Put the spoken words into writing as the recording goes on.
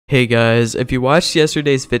Hey guys, if you watched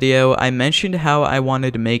yesterday's video, I mentioned how I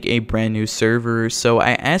wanted to make a brand new server, so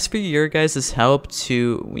I asked for your guys' help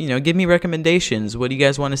to, give me recommendations. What do you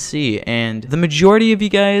guys want to see? And the majority of you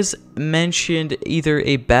guys mentioned either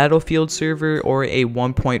a Battlefield server or a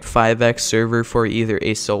 1.5x server for either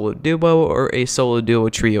a solo duo or a solo duo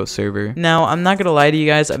trio server. Now, I'm not gonna lie to you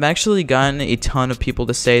guys, I've actually gotten a ton of people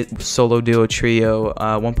to say solo duo trio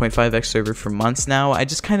 1.5x server for months now. I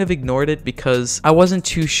just kind of ignored it because I wasn't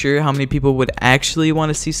too sure how many people would actually want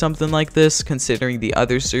to see something like this, considering the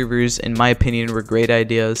other servers, in my opinion, were great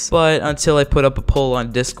ideas. But until I put up a poll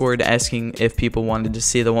on Discord asking if people wanted to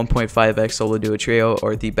see the 1.5x solo duo trio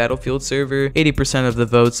or the Battlefield server, 80% of the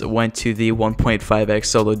votes went to the 1.5x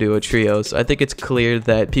solo duo trio, so I think it's clear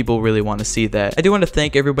that people really want to see that. I do want to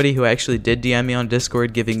thank everybody who actually did DM me on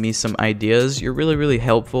Discord giving me some ideas. You're really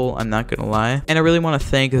helpful, I'm not gonna lie. And I really want to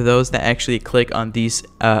thank those that actually click on these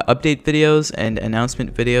update videos and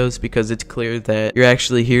announcement videos, because it's clear that you're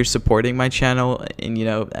actually here supporting my channel, and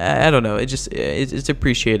I don't know, it's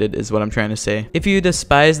appreciated is what I'm trying to say. If you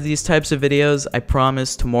despise these types of videos, I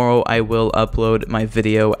promise tomorrow I will upload my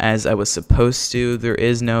video as I was supposed to. There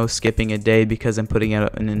is no skipping a day because I'm putting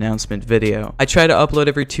out an announcement video. I try to upload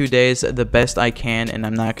every 2 days the best I can, and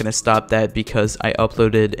I'm not going to stop that because I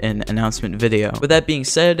uploaded an announcement video. With that being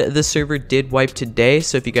said, the server did wipe today,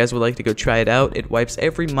 so if you guys would like to go try it out, it wipes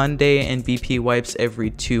every Monday and VP wipes every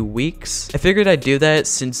 2 weeks. I figured I'd do that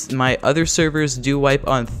since my other servers do wipe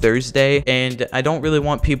on Thursday, and I don't really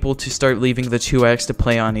want people to start leaving the 2x to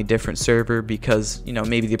play on a different server because,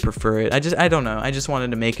 maybe they prefer it. I don't know. I just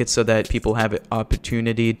wanted to make it so that people have an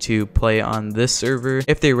opportunity to play on this server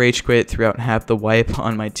if they rage quit throughout half the wipe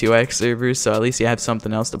on my 2x servers, so at least you have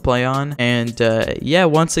something else to play on. And yeah,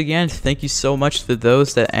 once again, thank you so much to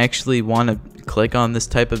those that actually want to click on this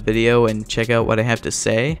type of video and check out what I have to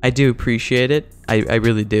say. I do appreciate it. I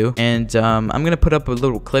really do. And I'm gonna put up a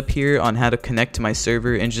little clip here on how to connect to my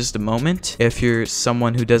server in just a moment. If you're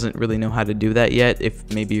someone who doesn't really know how to do that yet,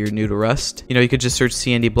 if maybe you're new to Rust, you could just search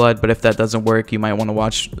CND Blood, but if that doesn't work, you might want to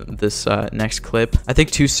watch this next clip. I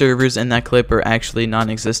think 2 servers in that clip are actually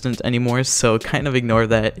non-existent anymore, so kind of ignore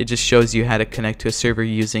that. It just shows you how to connect to a server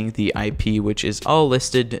using the IP, which is all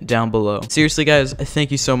listed down below. Seriously guys,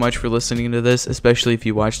 thank you so much for listening to this, especially if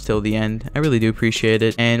you watched till the end. I really do appreciate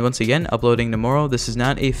it. And once again, uploading tomorrow. This is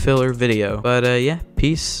not a filler video, but yeah,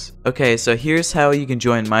 peace. Okay, so here's how you can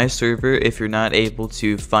join my server if you're not able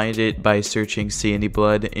to find it by searching CND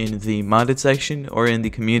Blood in the modded section or in the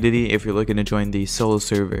community if you're looking to join the solo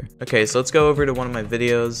server. Okay, so let's go over to one of my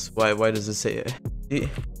videos. Why does it say it? Do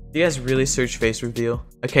you guys really search face reveal?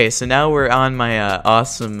 Okay, so now we're on my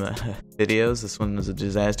awesome videos. This one was a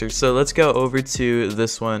disaster. So let's go over to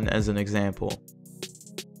this one as an example.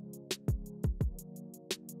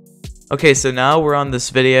 Okay, so now we're on this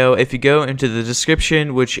video. If you go into the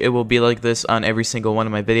description, which it will be like this on every single one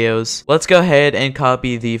of my videos, let's go ahead and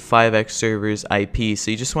copy the 5x server's IP.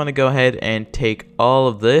 So you just want to go ahead and take all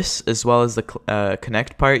of this as well as the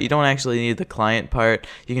connect part. You don't actually need the client part.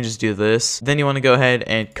 You can just do this. Then you want to go ahead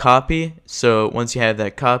and copy. So once you have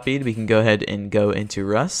that copied, we can go ahead and go into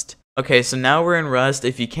Rust. Okay, so now we're in Rust.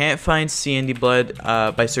 If you can't find CND Blood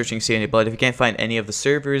by searching CND Blood, if you can't find any of the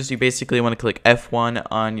servers, you basically want to click F1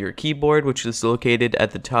 on your keyboard, which is located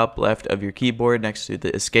at the top left of your keyboard next to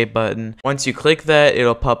the escape button. Once you click that,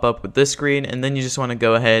 it'll pop up with this screen, and then you just want to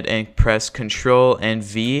go ahead and press Control and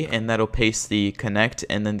V, and that'll paste the connect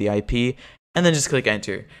and then the IP, and then just click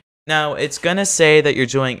enter. Now, it's gonna say that you're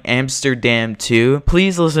joining Amsterdam 2.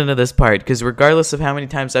 Please listen to this part, because regardless of how many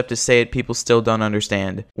times I have to say it, people still don't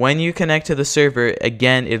understand. When you connect to the server,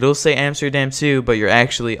 again, it'll say Amsterdam 2, but you're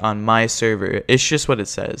actually on my server. It's just what it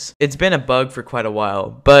says. It's been a bug for quite a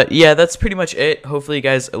while. But yeah, that's pretty much it. Hopefully you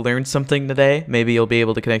guys learned something today. Maybe you'll be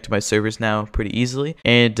able to connect to my servers now pretty easily.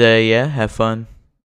 And yeah, have fun.